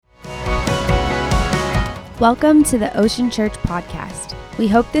Welcome to the Ocean Church Podcast. We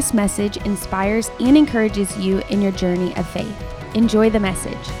hope this message inspires and encourages you in your journey of faith. Enjoy the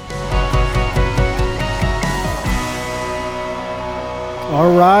message.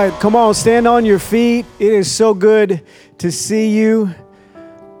 All right, come on, stand on your feet. It is so good to see you.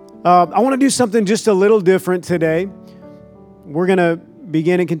 I want to do something just a little different today. We're going to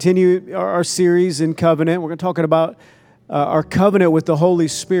begin and continue our series in covenant. We're going to talk about our covenant with the Holy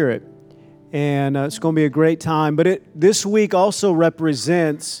Spirit. And it's going to be a great time. But this week also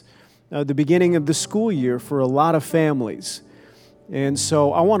represents the beginning of the school year for a lot of families. And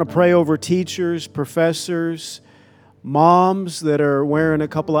so I want to pray over teachers, professors, moms that are wearing a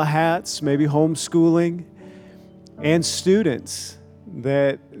couple of hats, maybe homeschooling, and students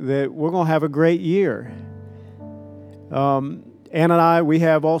that we're going to have a great year. Ann and I, we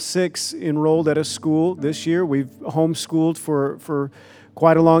have all 6 enrolled at a school this year. We've homeschooled for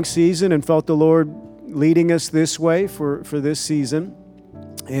quite a long season and felt the Lord leading us this way for this season.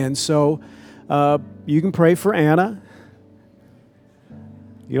 And so you can pray for Anna.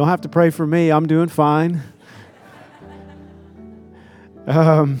 You don't have to pray for me. I'm doing fine.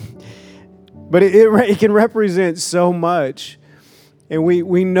 But it can represent so much. And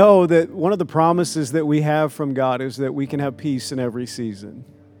we know that one of the promises that we have from God is that we can have peace in every season.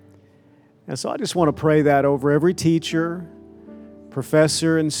 And so I just want to pray that over every teacher,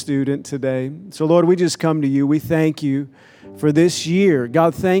 professor, and student today. So Lord, we just come to you. We thank you for this year.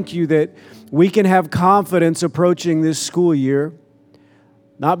 God, thank you that we can have confidence approaching this school year,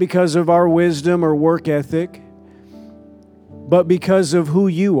 not because of our wisdom or work ethic, but because of who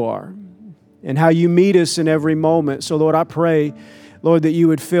you are and how you meet us in every moment. So Lord, I pray, Lord, that you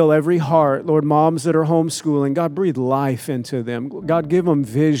would fill every heart. Lord, moms that are homeschooling, God, breathe life into them. God, give them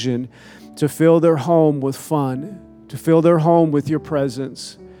vision to fill their home with fun, to fill their home with your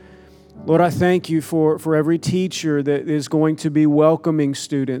presence. Lord, I thank you for every teacher that is going to be welcoming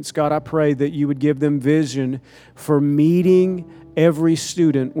students. God, I pray that you would give them vision for meeting every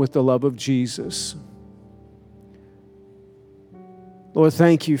student with the love of Jesus. Lord,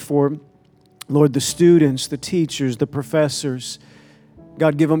 thank you for, Lord, the students, the teachers, the professors.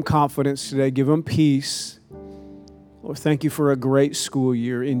 God, give them confidence today. Give them peace. Lord, thank you for a great school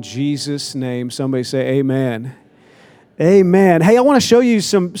year. In Jesus' name, somebody say amen. Amen. Hey, I want to show you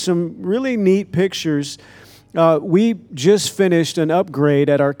some really neat pictures. We just finished an upgrade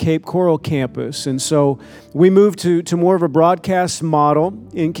at our Cape Coral campus, and so we moved to more of a broadcast model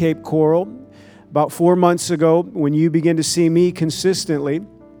in Cape Coral. About 4 months ago, when you begin to see me consistently,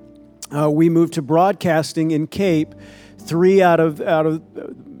 we moved to broadcasting in Cape 3 out of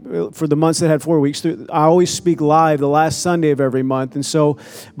for the months that had 4 weeks. I always speak live the last Sunday of every month. And so,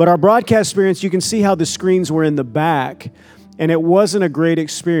 but our broadcast experience, you can see how the screens were in the back, and it wasn't a great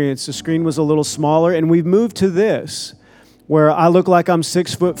experience. The screen was a little smaller, and we've moved to this, where I look like I'm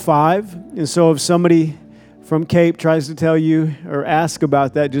 6'5". And so if somebody from Cape tries to tell you or ask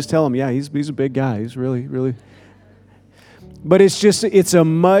about that, just tell them, yeah, he's a big guy. He's really. But it's a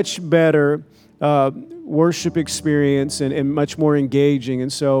much better worship experience and much more engaging.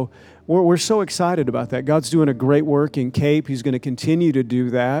 And so we're so excited about that. God's doing a great work in Cape. He's going to continue to do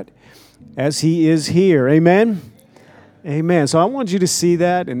that as he is here. Amen? Amen. So I want you to see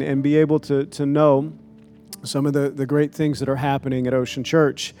that and be able to know some of the great things that are happening at Ocean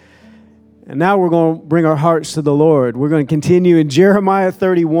Church. And now we're going to bring our hearts to the Lord. We're going to continue in Jeremiah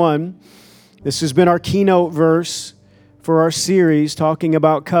 31. This has been our keynote verse for our series talking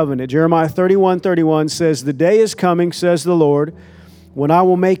about covenant. Jeremiah 31:31 says, "The day is coming, says the Lord, when I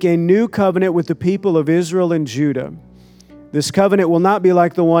will make a new covenant with the people of Israel and Judah. This covenant will not be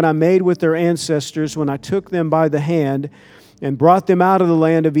like the one I made with their ancestors when I took them by the hand and brought them out of the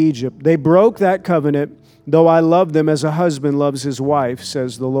land of Egypt. They broke that covenant, though I loved them as a husband loves his wife,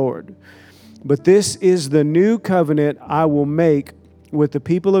 says the Lord. But this is the new covenant I will make with the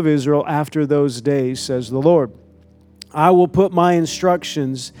people of Israel after those days, says the Lord. I will put my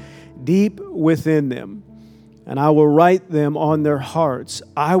instructions deep within them, and I will write them on their hearts.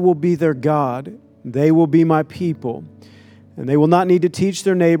 I will be their God. They will be my people. And they will not need to teach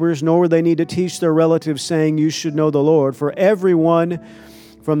their neighbors, nor will they need to teach their relatives, saying, 'You should know the Lord.' For everyone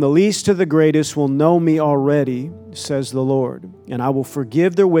from the least to the greatest will know me already, says the Lord. And I will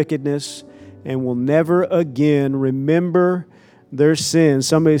forgive their wickedness and will never again remember their sins."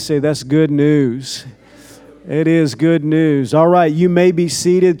 Somebody say, that's good news. It is good news. All right, you may be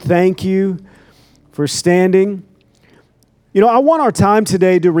seated. Thank you for standing. You know, I want our time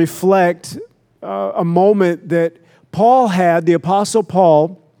today to reflect a moment that Paul had, the Apostle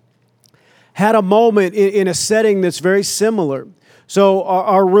Paul, had a moment in a setting that's very similar. So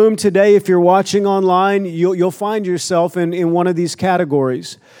our room today, if you're watching online, you'll find yourself in one of these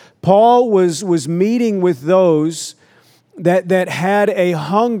categories. Paul was meeting with those that had a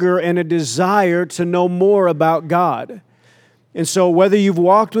hunger and a desire to know more about God. And so whether you've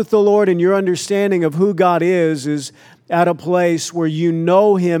walked with the Lord and your understanding of who God is at a place where you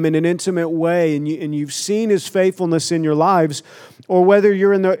know Him in an intimate way and you've seen His faithfulness in your lives, or whether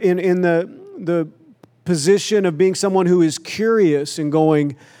you're in the position of being someone who is curious and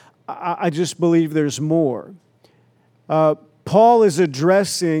going, I just believe there's more. Paul is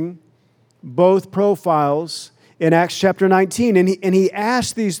addressing both profiles in Acts chapter 19, and he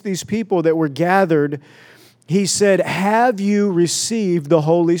asked these people that were gathered, he said, have you received the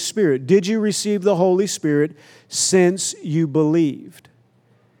Holy Spirit? Did you receive the Holy Spirit since you believed?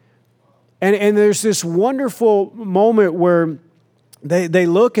 And there's this wonderful moment where they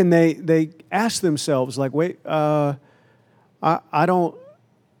look and they ask themselves, like, wait, I don't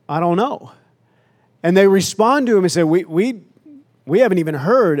know. And they respond to him and say, we haven't even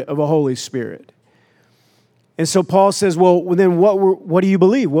heard of a Holy Spirit. And so Paul says, well, then what do you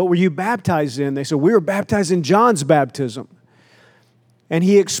believe? What were you baptized in? They said, we were baptized in John's baptism. And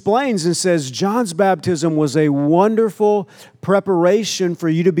he explains and says, John's baptism was a wonderful preparation for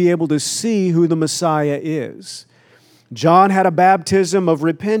you to be able to see who the Messiah is. John had a baptism of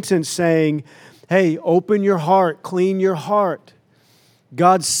repentance saying, hey, open your heart, clean your heart.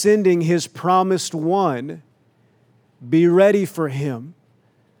 God's sending His promised one. Be ready for Him.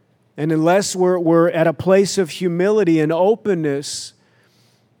 And unless we're at a place of humility and openness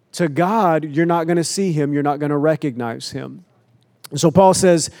to God, you're not going to see Him. You're not going to recognize Him. And so Paul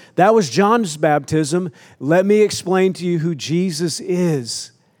says, that was John's baptism. Let me explain to you who Jesus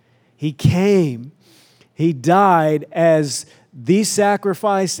is. He came. He died as the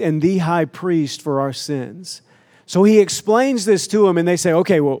sacrifice and the high priest for our sins. So he explains this to them, and they say,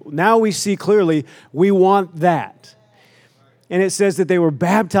 okay, well, now we see clearly we want that. And it says that they were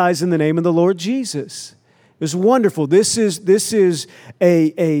baptized in the name of the Lord Jesus. It was wonderful. This is the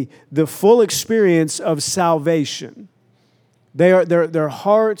full experience of salvation. Their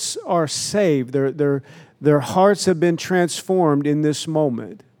hearts are saved. Their hearts have been transformed in this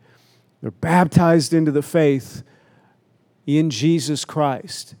moment. They're baptized into the faith in Jesus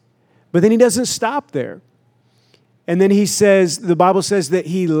Christ. But then he doesn't stop there. And then he says, the Bible says that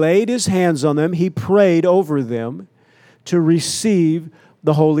he laid his hands on them, he prayed over them to receive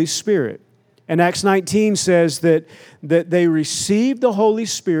the Holy Spirit. And Acts 19 says that they received the Holy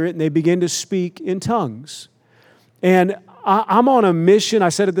Spirit and they began to speak in tongues. And I'm on a mission, I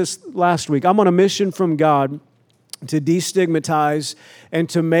said it this last week, I'm on a mission from God to destigmatize and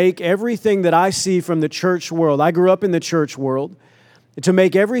to make everything that I see from the church world, I grew up in the church world, to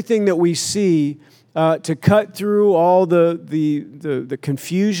make everything that we see, to cut through all the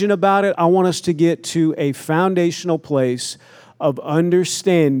confusion about it. I want us to get to a foundational place of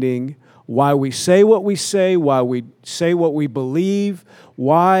understanding why we say what we say, why we say what we believe,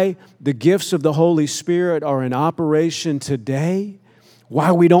 why the gifts of the Holy Spirit are in operation today,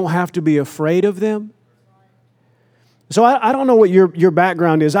 why we don't have to be afraid of them. So I don't know what your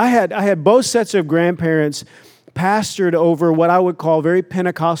background is. I had both sets of grandparents pastored over what I would call very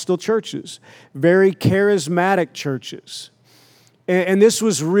Pentecostal churches, very charismatic churches. And this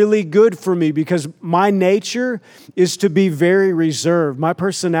was really good for me because my nature is to be very reserved. My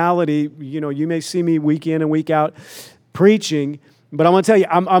personality, you may see me week in and week out preaching, but I'm going to tell you,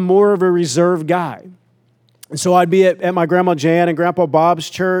 I'm more of a reserved guy. And so I'd be at my Grandma Jan and Grandpa Bob's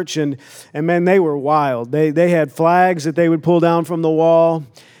church, and man, they were wild. They had flags that they would pull down from the wall.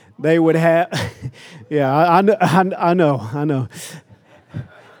 They would have, yeah, I know.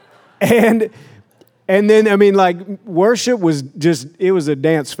 And then, I mean, like, worship was just, it was a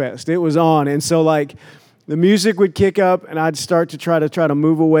dance fest. It was on. And so, like, the music would kick up, and I'd start to try to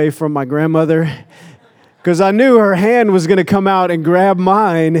move away from my grandmother because I knew her hand was going to come out and grab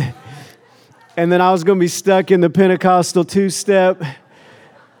mine, and then I was going to be stuck in the Pentecostal two-step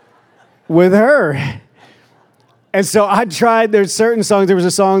with her. And so I tried, there's certain songs, there was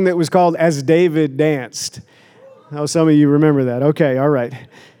a song that was called As David Danced. Oh, some of you remember that. Okay, all right.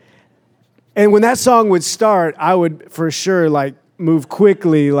 And when that song would start, I would for sure move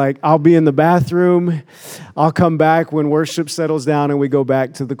quickly. I'll be in the bathroom. I'll come back when worship settles down and we go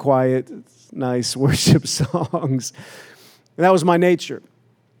back to the quiet, nice worship songs. And that was my nature.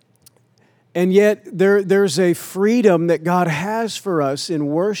 And yet there's a freedom that God has for us in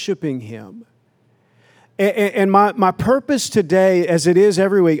worshiping Him. And my purpose today, as it is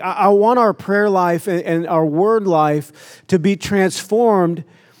every week, I want our prayer life and our word life to be transformed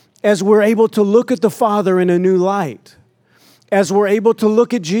as we're able to look at the Father in a new light. as we're able to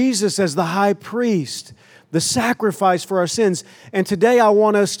look at Jesus as the high priest, the sacrifice for our sins. And today I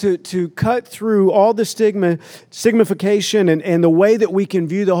want us to cut through all the stigmification and the way that we can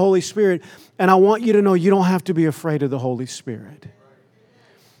view the Holy Spirit. And I want you to know you don't have to be afraid of the Holy Spirit.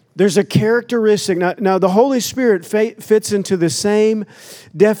 There's a characteristic. Now the Holy Spirit fits into the same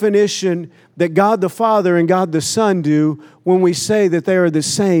definition that God the Father and God the Son do when we say that they are the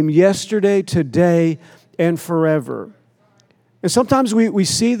same yesterday, today, and forever. And sometimes we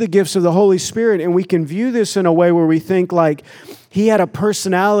see the gifts of the Holy Spirit and we can view this in a way where we think like He had a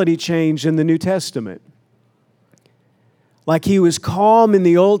personality change in the New Testament. Like He was calm in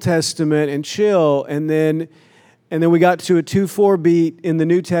the Old Testament and chill, and then we got to a 2/4 beat in the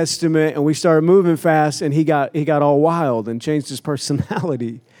New Testament and we started moving fast and he got all wild and changed his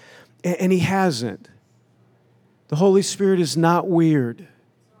personality. And He hasn't. The Holy Spirit is not weird.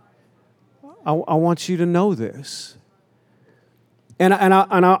 I want you to know this. And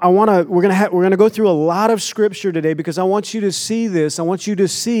I want to. We're gonna go through a lot of scripture today because I want you to see this. I want you to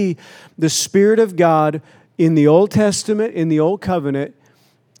see the Spirit of God in the Old Testament, in the Old Covenant,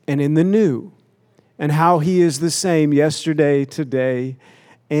 and in the New, and how He is the same yesterday, today,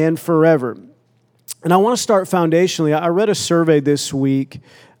 and forever. And I want to start foundationally. I read a survey this week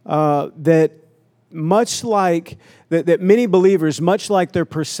that much like that many believers, much like their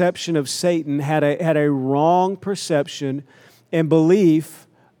perception of Satan, had a wrong perception and belief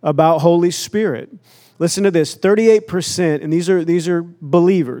about Holy Spirit. Listen to this, 38%, and these are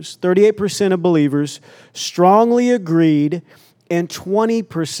believers, 38% of believers strongly agreed, and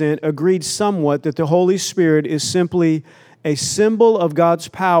 20% agreed somewhat that the Holy Spirit is simply a symbol of God's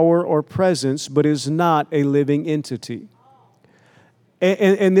power or presence, but is not a living entity.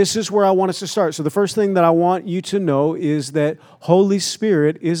 And this is where I want us to start. So the first thing that I want you to know is that Holy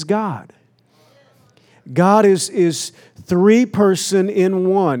Spirit is God. God is three-person in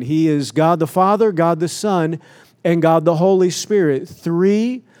one. He is God the Father, God the Son, and God the Holy Spirit.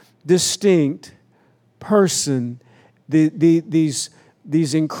 Three distinct person. These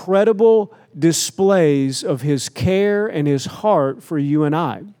incredible displays of His care and His heart for you and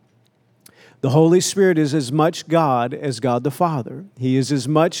I. The Holy Spirit is as much God as God the Father. He is as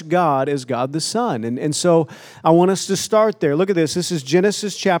much God as God the Son. And so I want us to start there. Look at this. This is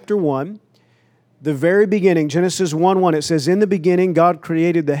Genesis chapter 1. The very beginning, Genesis 1:1, it says, "In the beginning God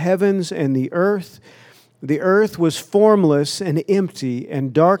created the heavens and the earth. The earth was formless and empty,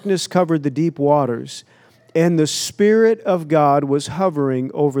 and darkness covered the deep waters. And the Spirit of God was hovering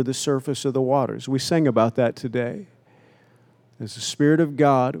over the surface of the waters." We sang about that today. As the Spirit of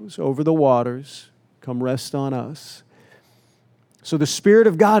God was over the waters, come rest on us. So the Spirit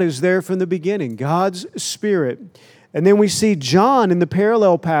of God is there from the beginning, God's Spirit. And then we see John in the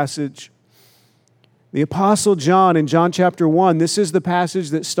parallel passage. The Apostle John in John chapter 1, this is the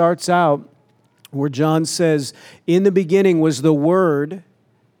passage that starts out where John says, "In the beginning was the Word,"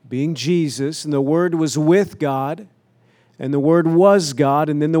 being Jesus, "and the Word was with God, and the Word was God,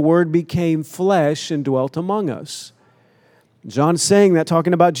 and then the Word became flesh and dwelt among us." John's saying that,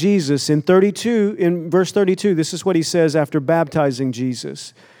 talking about Jesus. In verse 32, this is what he says after baptizing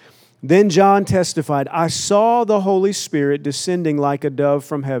Jesus. "Then John testified, I saw the Holy Spirit descending like a dove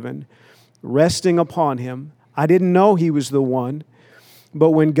from heaven, resting upon Him. I didn't know He was the one.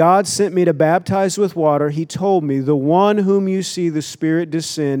 But when God sent me to baptize with water, He told me, the one whom you see the Spirit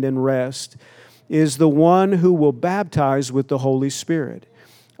descend and rest is the one who will baptize with the Holy Spirit.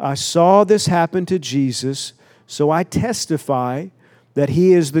 I saw this happen to Jesus, so I testify that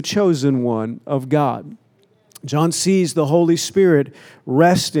He is the chosen one of God." John sees the Holy Spirit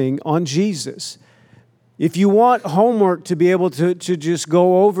resting on Jesus. If you want homework to be able to just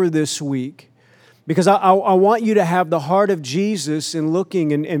go over this week, because I want you to have the heart of Jesus in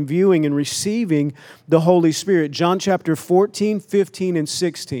looking and viewing and receiving the Holy Spirit. John chapter 14, 15, and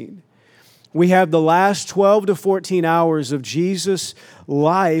 16. We have the last 12 to 14 hours of Jesus'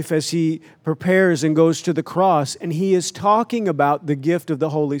 life as He prepares and goes to the cross, and He is talking about the gift of the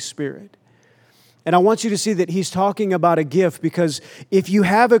Holy Spirit. And I want you to see that He's talking about a gift, because if you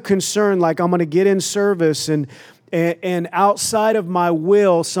have a concern like, I'm going to get in service and outside of my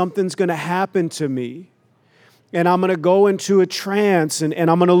will, something's going to happen to me, and I'm going to go into a trance and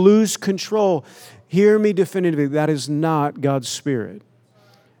I'm going to lose control, hear me definitively, that is not God's Spirit.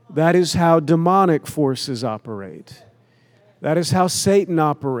 That is how demonic forces operate. That is how Satan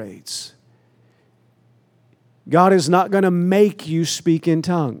operates. God is not going to make you speak in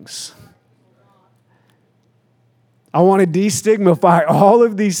tongues. I want to destigmify all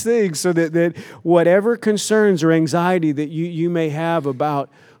of these things so that whatever concerns or anxiety that you may have about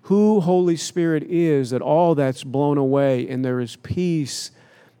who Holy Spirit is, that all that's blown away and there is peace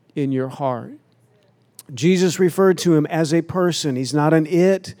in your heart. Jesus referred to him as a person. He's not an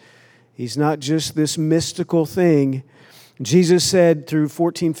it. He's not just this mystical thing. Jesus said through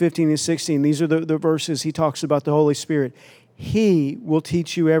 14, 15, and 16, these are the verses he talks about the Holy Spirit. He will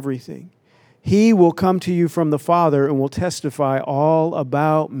teach you everything. He will come to you from the Father and will testify all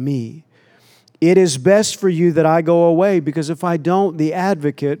about me. It is best for you that I go away, because if I don't, the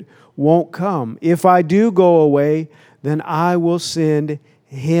advocate won't come. If I do go away, then I will send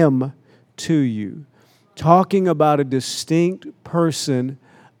him to you. Talking about a distinct person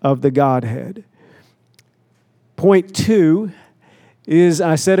of the Godhead. Point 2 is,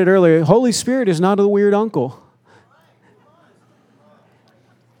 I said it earlier, Holy Spirit is not a weird uncle.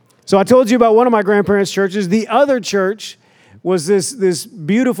 So I told you about one of my grandparents' churches. The other church was this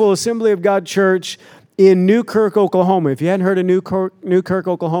beautiful Assembly of God church in Newkirk, Oklahoma. If you hadn't heard of Newkirk,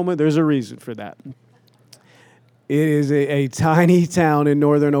 Oklahoma, there's a reason for that. It is a tiny town in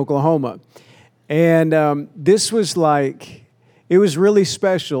northern Oklahoma. And this was like, it was really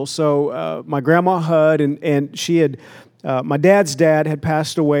special. So my grandma Hud, and she had, my dad's dad had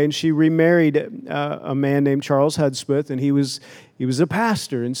passed away, and she remarried a man named Charles Hudspeth, and he was a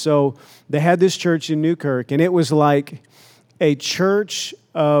pastor. And so they had this church in Newkirk, and it was like a church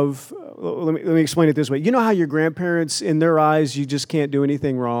of, let me explain it this way. You know how your grandparents, in their eyes, you just can't do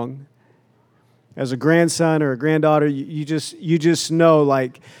anything wrong? As a grandson or a granddaughter, you just know,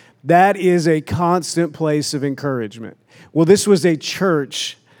 like, that is a constant place of encouragement. Well, this was a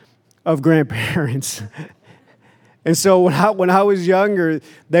church of grandparents. And so when I was younger,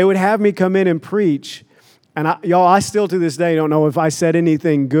 they would have me come in and preach. And I still to this day don't know if I said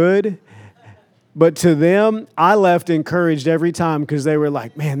anything good. But to them, I left encouraged every time, because they were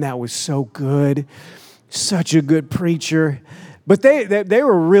like, man, that was so good. Such a good preacher. But they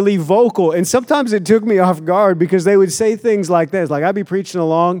were really vocal. And sometimes it took me off guard, because they would say things like this. Like, I'd be preaching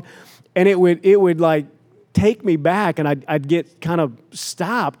along, and it would like take me back, and I'd get kind of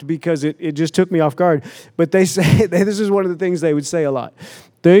stopped, because it just took me off guard. But they say, this is one of the things they would say a lot.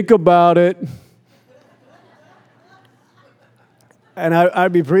 Think about it. And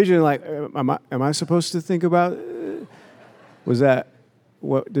I'd be preaching like, am I supposed to think about it? Was that,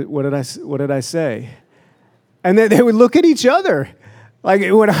 what did I say? And then they would look at each other. Like,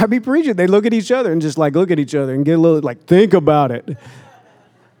 when I'd be preaching, they'd look at each other and just like look at each other and get a little like, think about it.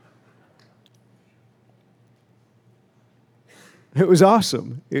 It was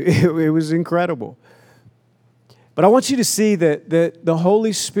awesome. It was incredible. But I want you to see that the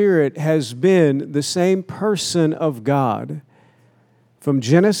Holy Spirit has been the same person of God from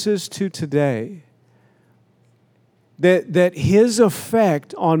Genesis to today. That His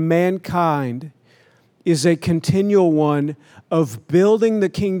effect on mankind is a continual one of building the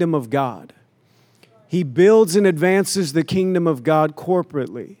kingdom of God. He builds and advances the kingdom of God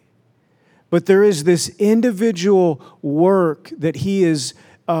corporately. But there is this individual work that He is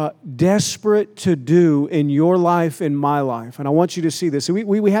desperate to do in your life, in my life. And I want you to see this. So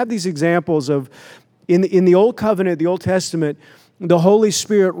we have these examples of, in the Old Covenant, the Old Testament, the Holy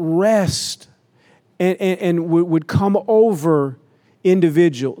Spirit rest and would come over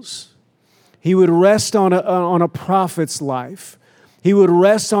individuals. He would rest on a prophet's life. He would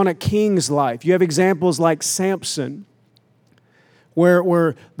rest on a king's life. You have examples like Samson,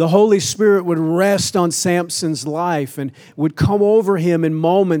 where the Holy Spirit would rest on Samson's life and would come over him in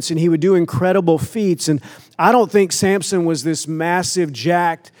moments, and he would do incredible feats. And I don't think Samson was this massive,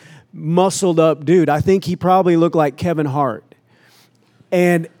 jacked, muscled up dude. I think he probably looked like Kevin Hart.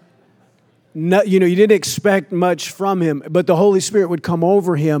 And you didn't expect much from him, but the Holy Spirit would come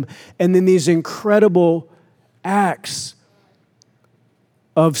over him, and then these incredible acts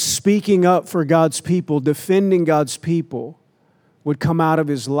of speaking up for God's people, defending God's people, would come out of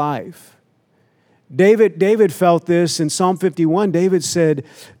his life. David felt this in Psalm 51. David said,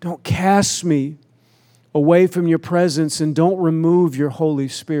 "Don't cast me away from your presence, and don't remove your Holy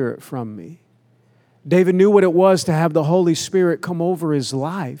Spirit from me." David knew what it was to have the Holy Spirit come over his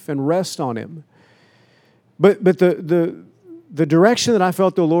life and rest on him. But the direction that I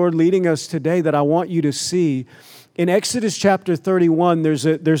felt the Lord leading us today that I want you to see, in Exodus chapter 31,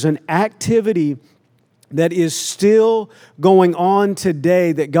 there's an activity that is still going on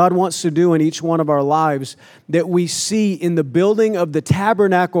today that God wants to do in each one of our lives, that we see in the building of the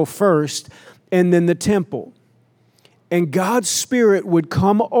tabernacle first and then the temple. And God's Spirit would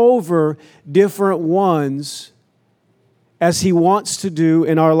come over different ones as He wants to do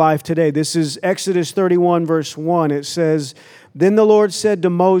in our life today. This is Exodus 31, verse 1. It says, "Then the Lord said to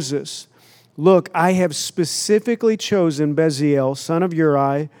Moses, Look, I have specifically chosen Bezalel, son of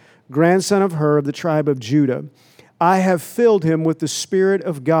Uri, grandson of Hur of the tribe of Judah. I have filled him with the Spirit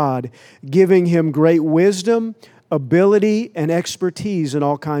of God, giving him great wisdom, ability, and expertise in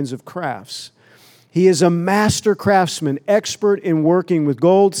all kinds of crafts. He is a master craftsman, expert in working with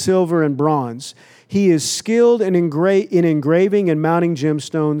gold, silver, and bronze. He is skilled in engraving and mounting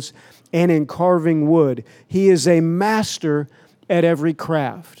gemstones and in carving wood. He is a master at every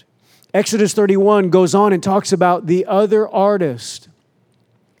craft. Exodus 31 goes on and talks about the other artist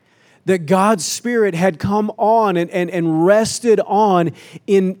that God's Spirit had come on and rested on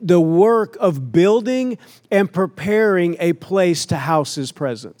in the work of building and preparing a place to house His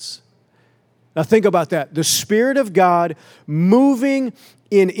presence. Now think about that. The Spirit of God moving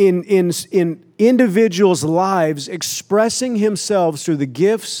in individuals' lives, expressing Himself through the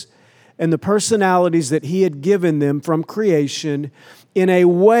gifts and the personalities that He had given them from creation in a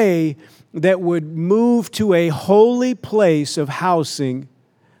way that would move to a holy place of housing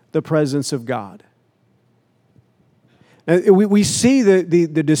the presence of God. We see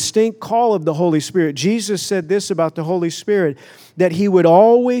the distinct call of the Holy Spirit. Jesus said this about the Holy Spirit, that He would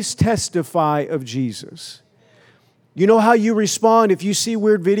always testify of Jesus. You know how you respond if you see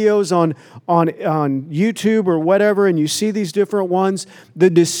weird videos on YouTube or whatever, and you see these different ones? The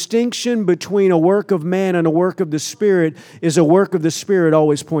distinction between a work of man and a work of the Spirit is a work of the Spirit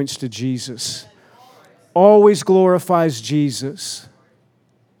always points to Jesus. Always glorifies Jesus.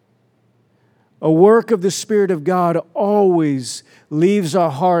 A work of the Spirit of God always leaves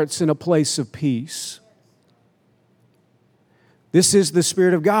our hearts in a place of peace. This is the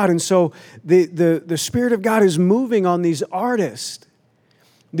Spirit of God. And so the Spirit of God is moving on these artists,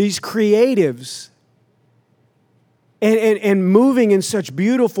 these creatives, and moving in such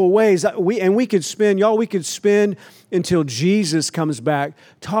beautiful ways. We could spend until Jesus comes back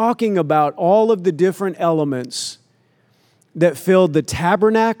talking about all of the different elements that filled the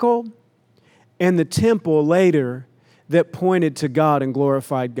tabernacle and the temple later that pointed to God and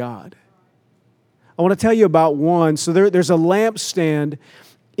glorified God. I want to tell you about one. So there's a lampstand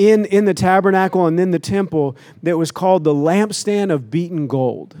in the tabernacle and in the temple that was called the lampstand of beaten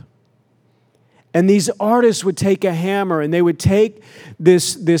gold. And these artists would take a hammer and they would take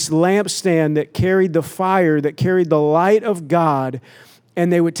this lampstand that carried the fire, that carried the light of God,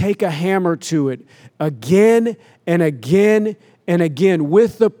 and they would take a hammer to it again and again and again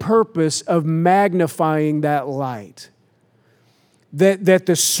with the purpose of magnifying that light. That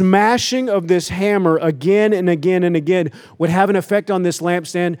the smashing of this hammer again and again and again would have an effect on this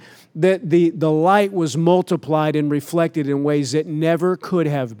lampstand, that the light was multiplied and reflected in ways that never could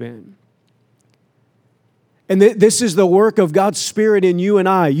have been. And this is the work of God's Spirit in you and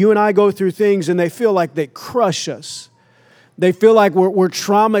I. You and I go through things and they feel like they crush us. They feel like we're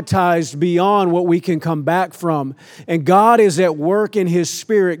traumatized beyond what we can come back from. And God is at work in His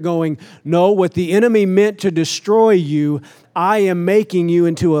Spirit going, no, what the enemy meant to destroy you, I am making you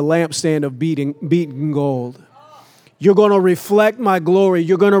into a lampstand of beaten gold. You're going to reflect my glory.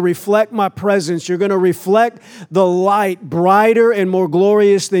 You're going to reflect my presence. You're going to reflect the light brighter and more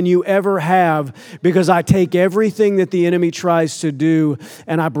glorious than you ever have, because I take everything that the enemy tries to do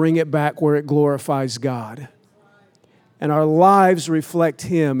and I bring it back where it glorifies God. And our lives reflect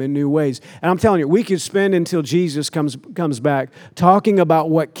Him in new ways. And I'm telling you, we could spend until Jesus comes back talking about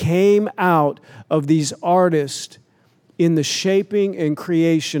what came out of these artists in the shaping and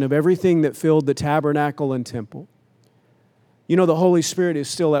creation of everything that filled the tabernacle and temple. You know, the Holy Spirit is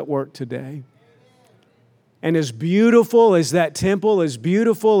still at work today. And as beautiful as that temple, as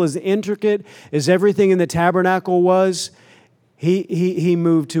beautiful, as intricate as everything in the tabernacle was, He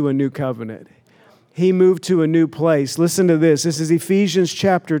moved to a new covenant. He moved to a new place. Listen to this. This is Ephesians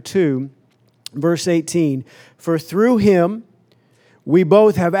chapter 2, verse 18. For through Him we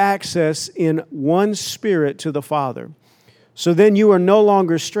both have access in one Spirit to the Father. So then you are no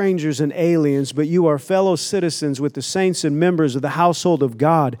longer strangers and aliens, but you are fellow citizens with the saints and members of the household of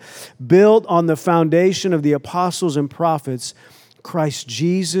God, built on the foundation of the apostles and prophets, Christ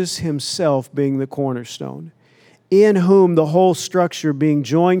Jesus Himself being the cornerstone, in whom the whole structure being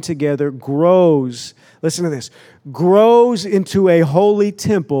joined together grows, listen to this, grows into a holy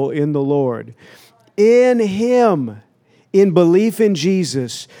temple in the Lord. In Him, in belief in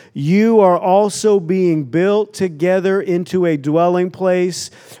Jesus, you are also being built together into a dwelling place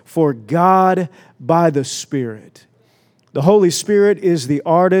for God by the Spirit. The Holy Spirit is the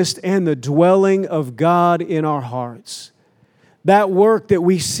artist and the dwelling of God in our hearts. That work that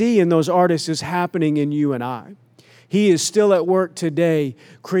we see in those artists is happening in you and I. He is still at work today,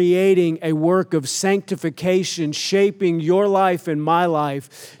 creating a work of sanctification, shaping your life and my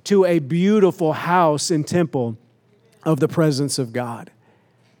life to a beautiful house and temple of the presence of God.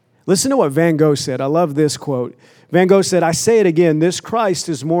 Listen to what Van Gogh said. I love this quote. Van Gogh said, "I say it again, this Christ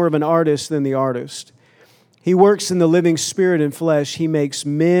is more of an artist than the artist. He works in the living spirit and flesh. He makes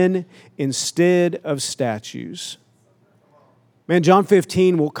men instead of statues." Man, John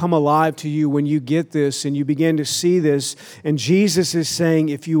 15 will come alive to you when you get this and you begin to see this. And Jesus is saying,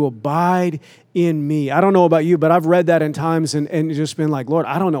 if you abide in me. I don't know about you, but I've read that in times and just been like, Lord,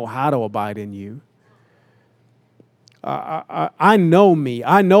 I don't know how to abide in you. I know me.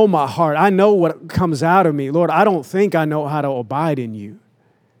 I know my heart. I know what comes out of me. Lord, I don't think I know how to abide in you.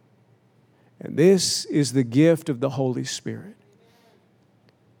 And this is the gift of the Holy Spirit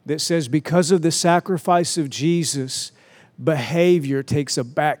that says because of the sacrifice of Jesus, behavior takes a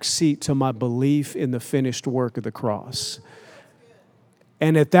back seat to my belief in the finished work of the cross.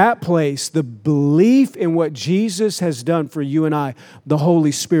 And at that place, the belief in what Jesus has done for you and I, the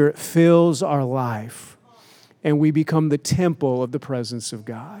Holy Spirit fills our life. And we become the temple of the presence of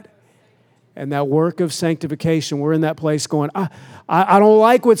God. And that work of sanctification, we're in that place going, I don't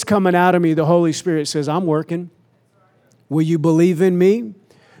like what's coming out of me. The Holy Spirit says, I'm working. Will you believe in me?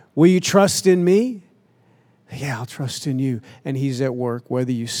 Will you trust in me? Yeah, I'll trust in you. And He's at work.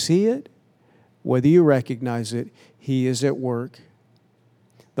 Whether you see it, whether you recognize it, He is at work.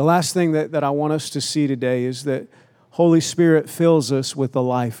 The last thing that I want us to see today is that Holy Spirit fills us with the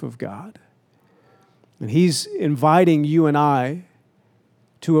life of God. And He's inviting you and I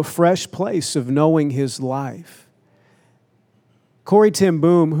to a fresh place of knowing His life. Corrie ten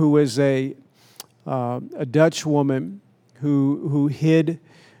Boom, who was a Dutch woman who hid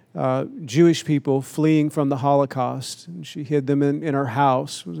Jewish people fleeing from the Holocaust. And she hid them in her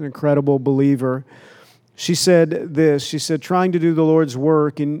house. Was an incredible believer. She said this, she said, trying to do the Lord's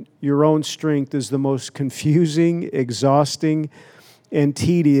work in your own strength is the most confusing, exhausting, and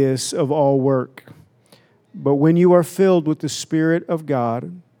tedious of all work. But when you are filled with the Spirit of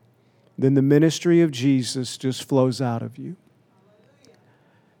God, then the ministry of Jesus just flows out of you.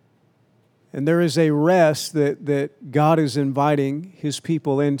 And there is a rest that God is inviting His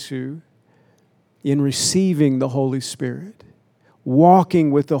people into in receiving the Holy Spirit,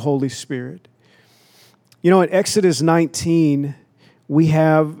 walking with the Holy Spirit. You know, in Exodus 19, we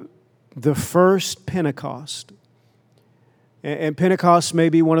have the first Pentecost. And Pentecost may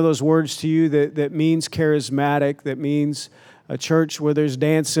be one of those words to you that means charismatic, that means a church where there's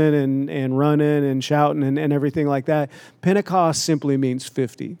dancing and running and shouting and everything like that. Pentecost simply means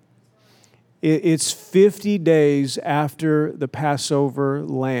 50. It's 50 days after the Passover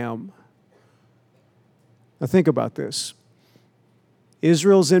lamb. Now think about this.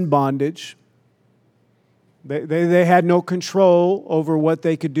 Israel's in bondage. They had no control over what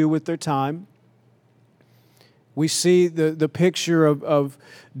they could do with their time. We see the picture of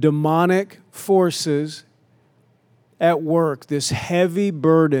demonic forces at work, this heavy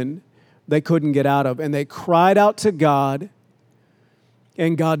burden they couldn't get out of. And they cried out to God,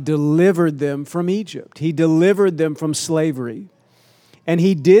 and God delivered them from Egypt. He delivered them from slavery. And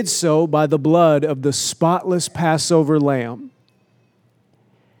He did so by the blood of the spotless Passover lamb.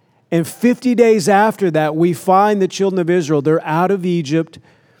 And 50 days after that, we find the children of Israel, they're out of Egypt.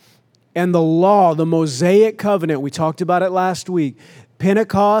 And the law, the Mosaic covenant, we talked about it last week.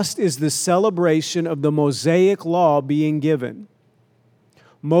 Pentecost is the celebration of the Mosaic law being given.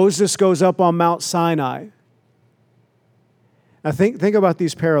 Moses goes up on Mount Sinai. Now think about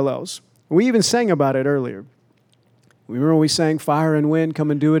these parallels. We even sang about it earlier. Remember we sang Fire and Wind,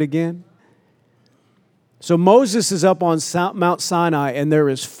 Come and Do It Again? So Moses is up on Mount Sinai, and there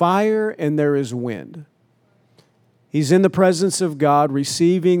is fire and there is wind. He's in the presence of God,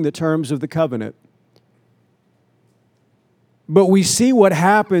 receiving the terms of the covenant. But we see what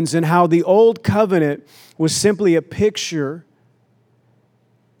happens and how the old covenant was simply a picture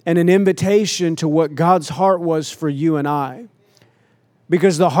and an invitation to what God's heart was for you and I.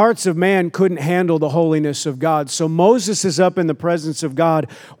 Because the hearts of man couldn't handle the holiness of God. So Moses is up in the presence of God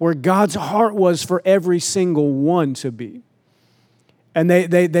where God's heart was for every single one to be. And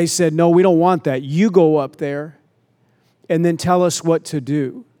they said, no, we don't want that. You go up there and then tell us what to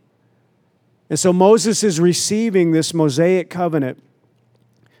do. And so Moses is receiving this Mosaic covenant,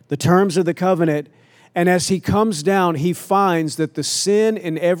 the terms of the covenant, and as he comes down, he finds that the sin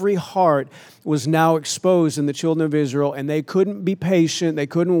in every heart was now exposed in the children of Israel, and they couldn't be patient. They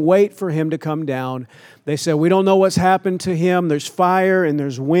couldn't wait for him to come down. They said, we don't know what's happened to him. There's fire and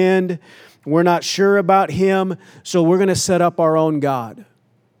there's wind. We're not sure about him, so we're going to set up our own God.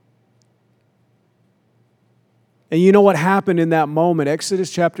 And you know what happened in that moment?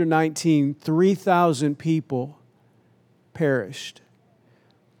 Exodus chapter 19, 3,000 people perished.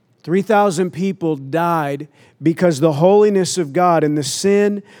 3,000 people died because the holiness of God and the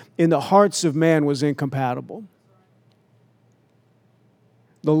sin in the hearts of man was incompatible.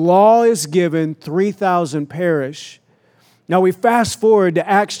 The law is given, 3,000 perish. Now we fast forward to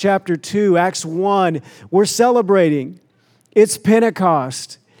Acts chapter 2, Acts 1. We're celebrating. It's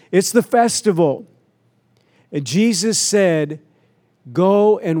Pentecost. It's the festival. And Jesus said,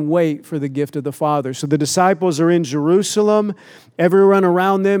 go and wait for the gift of the Father. So the disciples are in Jerusalem. Everyone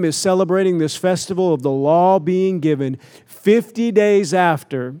around them is celebrating this festival of the law being given 50 days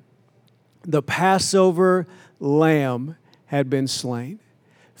after the Passover lamb had been slain.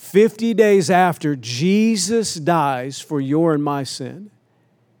 50 days after Jesus dies for your and my sin.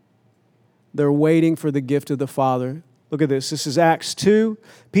 They're waiting for the gift of the Father. Look at this. This is Acts 2.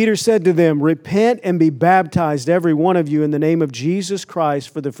 Peter said to them, repent and be baptized, every one of you, in the name of Jesus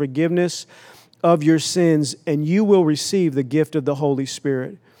Christ for the forgiveness of your sins, and you will receive the gift of the Holy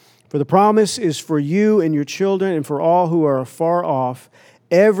Spirit. For the promise is for you and your children and for all who are afar off,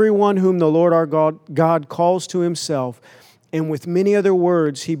 everyone whom the Lord our God calls to Himself. And with many other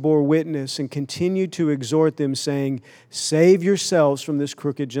words he bore witness and continued to exhort them, saying, save yourselves from this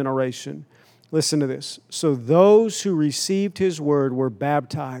crooked generation. Listen to this. So those who received His word were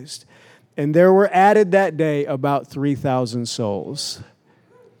baptized, and there were added that day about 3,000 souls.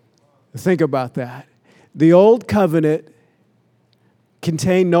 Think about that. The old covenant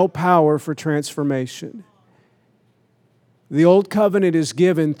contained no power for transformation. The old covenant is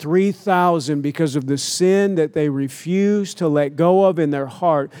given 3,000 because of the sin that they refuse to let go of in their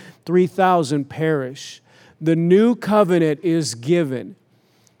heart. 3,000 perish. The new covenant is given.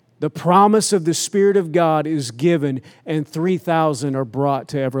 The promise of the Spirit of God is given, and 3,000 are brought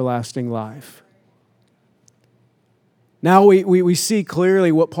to everlasting life. Now we see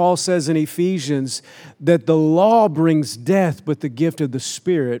clearly what Paul says in Ephesians, that the law brings death, but the gift of the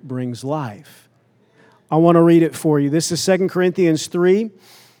Spirit brings life. I want to read it for you. This is 2 Corinthians 3,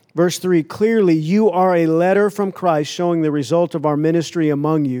 verse 3. Clearly, you are a letter from Christ showing the result of our ministry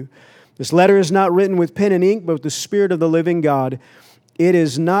among you. This letter is not written with pen and ink, but with the Spirit of the living God. It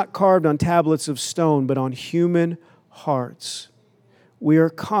is not carved on tablets of stone, but on human hearts. We are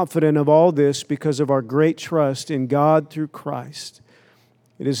confident of all this because of our great trust in God through Christ.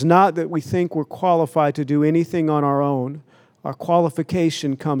 It is not that we think we're qualified to do anything on our own. Our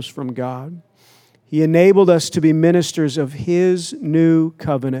qualification comes from God. He enabled us to be ministers of His new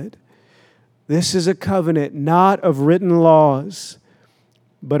covenant. This is a covenant not of written laws,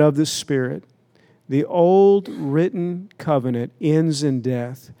 but of the Spirit. The old written covenant ends in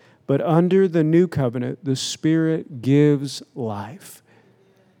death, but under the new covenant, the Spirit gives life.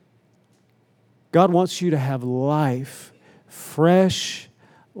 God wants you to have life, fresh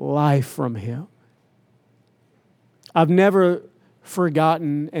life from Him. I've never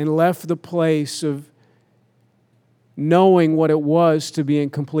forgotten and left the place of knowing what it was to be in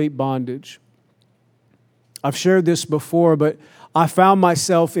complete bondage. I've shared this before, but I found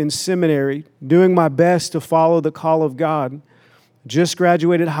myself in seminary doing my best to follow the call of God. Just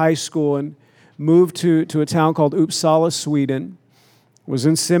graduated high school and moved to a town called Uppsala, Sweden. Was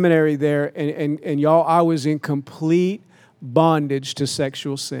in seminary there, and y'all, I was in complete bondage to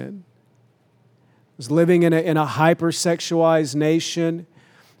sexual sin. I was living in a hypersexualized nation.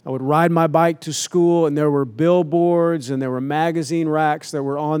 I would ride my bike to school, and there were billboards and there were magazine racks that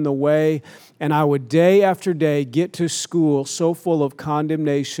were on the way. And I would day after day get to school so full of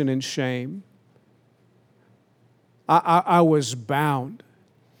condemnation and shame. I was bound.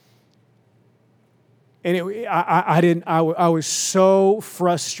 And I was so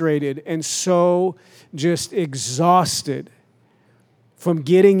frustrated and so just exhausted from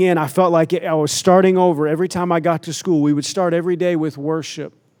getting in. I felt like I was starting over. Every time I got to school, we would start every day with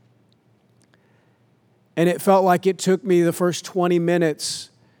worship. And it felt like it took me the first 20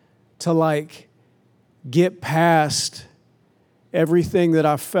 minutes to get past everything that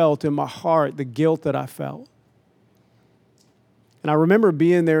I felt in my heart, the guilt that I felt. And I remember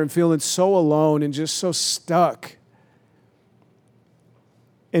being there and feeling so alone and just so stuck.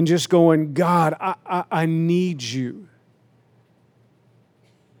 And just going, God, I need you.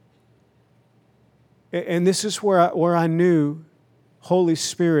 And this is where I knew Holy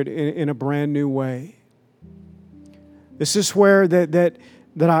Spirit in a brand new way. This is where that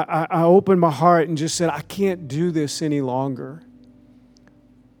I opened my heart and just said, I can't do this any longer.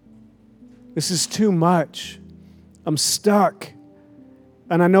 This is too much. I'm stuck.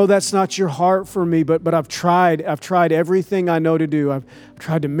 And I know that's not your heart for me, but I've tried everything I know to do. I've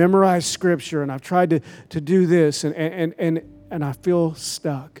tried to memorize Scripture, and I've tried to do this, and I feel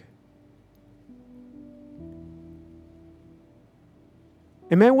stuck.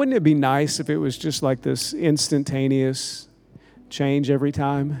 And man, wouldn't it be nice if it was just like this instantaneous change every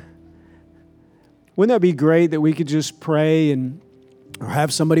time? Wouldn't that be great that we could just pray or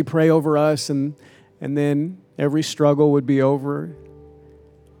have somebody pray over us and then every struggle would be over?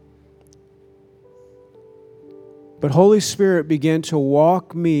 But Holy Spirit began to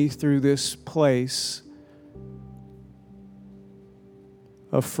walk me through this place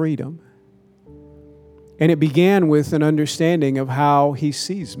of freedom. And it began with an understanding of how He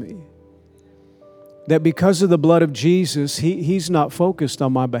sees me. That because of the blood of Jesus, He's not focused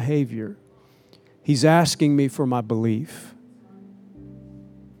on my behavior. He's asking me for my belief.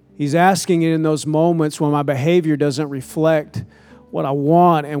 He's asking it in those moments when my behavior doesn't reflect what I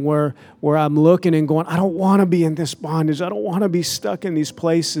want, and where I'm looking and going, I don't want to be in this bondage. I don't want to be stuck in these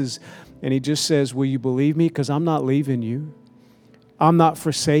places. And He just says, will you believe me? Because I'm not leaving you. I'm not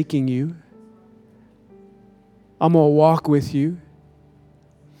forsaking you. I'm going to walk with you.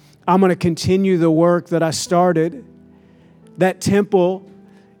 I'm going to continue the work that I started. That temple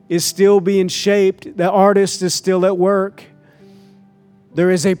is still being shaped. The artist is still at work. There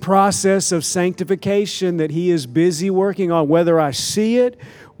is a process of sanctification that He is busy working on. Whether I see it,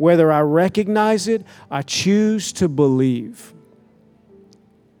 whether I recognize it, I choose to believe.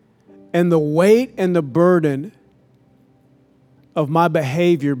 And the weight and the burden of my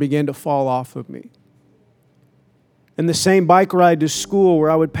behavior began to fall off of me. And the same bike ride to school where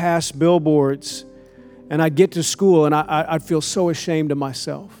I would pass billboards and I'd get to school and I'd feel so ashamed of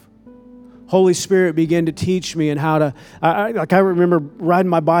myself. Holy Spirit began to teach me and how to, I remember riding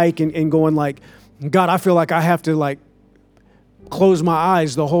my bike and going like, God, I feel like I have to like close my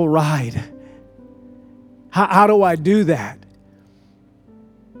eyes the whole ride. How do I do that?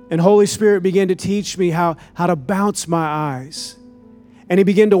 And Holy Spirit began to teach me how to bounce my eyes. And He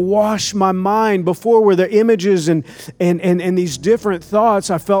began to wash my mind. Before were the images and these different thoughts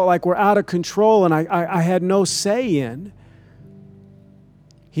I felt like were out of control and I had no say in.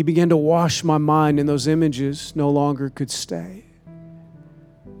 He began to wash my mind, and those images no longer could stay.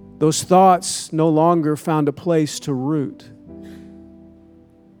 Those thoughts no longer found a place to root.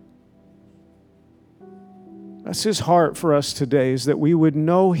 That's His heart for us today, is that we would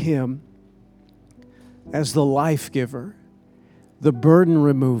know Him as the life giver, the burden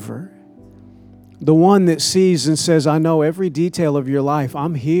remover, the one that sees and says, I know every detail of your life.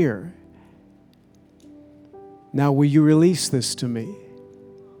 I'm here. Now, will you release this to me?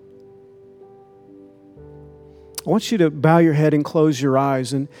 I want you to bow your head and close your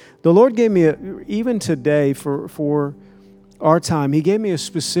eyes. And the Lord gave me, even today for our time, He gave me a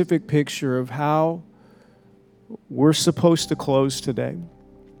specific picture of how we're supposed to close today.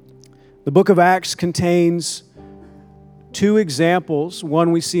 The book of Acts contains two examples.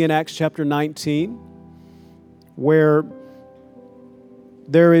 One we see in Acts chapter 19, where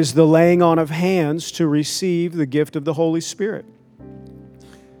there is the laying on of hands to receive the gift of the Holy Spirit.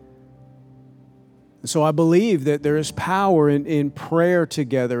 So I believe that there is power in prayer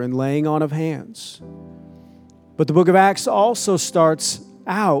together and laying on of hands. But the book of Acts also starts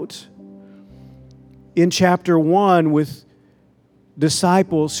out in chapter 1 with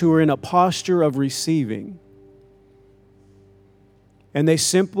disciples who are in a posture of receiving. And they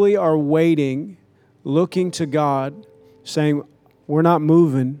simply are waiting, looking to God, saying, we're not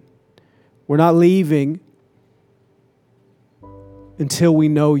moving, we're not leaving until we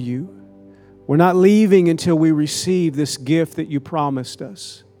know you. We're not leaving until we receive this gift that you promised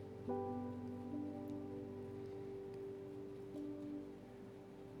us.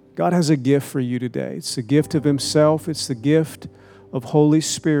 God has a gift for you today. It's the gift of Himself. It's the gift of Holy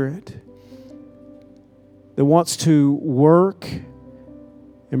Spirit that wants to work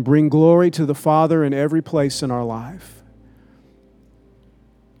and bring glory to the Father in every place in our life.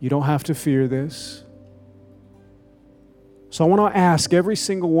 You don't have to fear this. So I want to ask every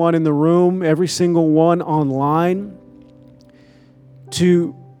single one in the room, every single one online,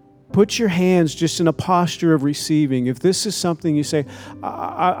 to put your hands just in a posture of receiving. If this is something you say,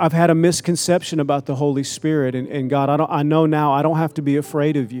 I've had a misconception about the Holy Spirit, and God, I know now I don't have to be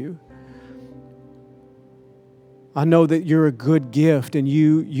afraid of you. I know that you're a good gift, and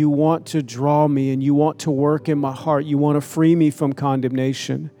you want to draw me, and you want to work in my heart. You want to free me from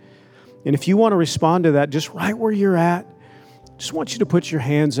condemnation. And if you want to respond to that, just right where you're at, just want you to put your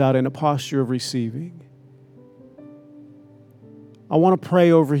hands out in a posture of receiving. I want to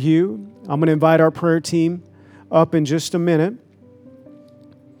pray over you. I'm going to invite our prayer team up in just a minute.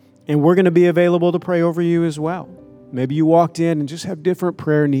 And we're going to be available to pray over you as well. Maybe you walked in and just have different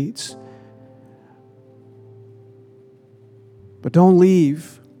prayer needs. But don't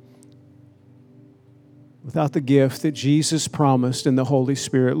leave without the gift that Jesus promised in the Holy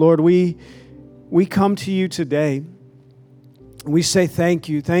Spirit. Lord, we come to you today. We say thank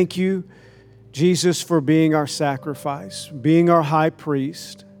you. Thank you, Jesus, for being our sacrifice, being our high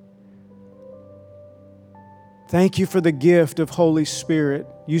priest. Thank you for the gift of Holy Spirit.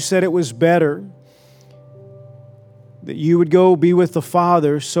 You said it was better that you would go be with the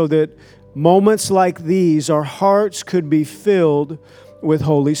Father so that moments like these, our hearts could be filled with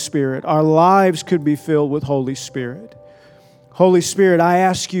Holy Spirit. Our lives could be filled with Holy Spirit. Holy Spirit, I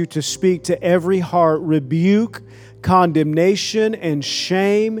ask you to speak to every heart, rebuke condemnation and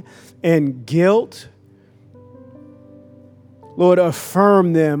shame and guilt. Lord,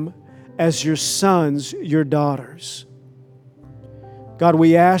 affirm them as your sons, your daughters. God,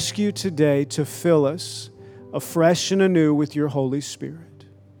 we ask you today to fill us afresh and anew with your Holy Spirit.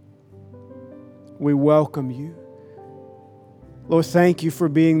 We welcome you. Lord, thank you for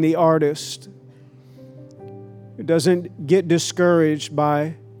being the artist who doesn't get discouraged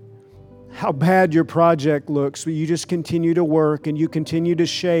by how bad your project looks, but you just continue to work and you continue to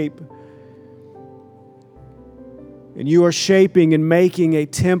shape. And you are shaping and making a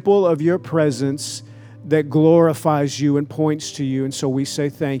temple of your presence that glorifies you and points to you. And so we say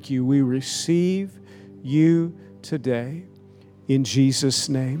thank you. We receive you today. In Jesus'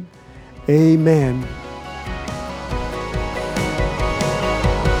 name, amen.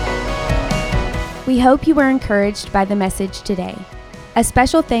 We hope you were encouraged by the message today. A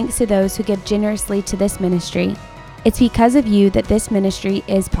special thanks to those who give generously to this ministry. It's because of you that this ministry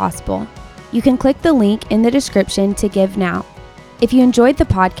is possible. You can click the link in the description to give now. If you enjoyed the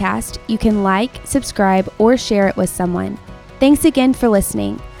podcast, you can like, subscribe, or share it with someone. Thanks again for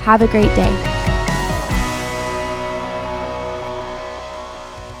listening. Have a great day.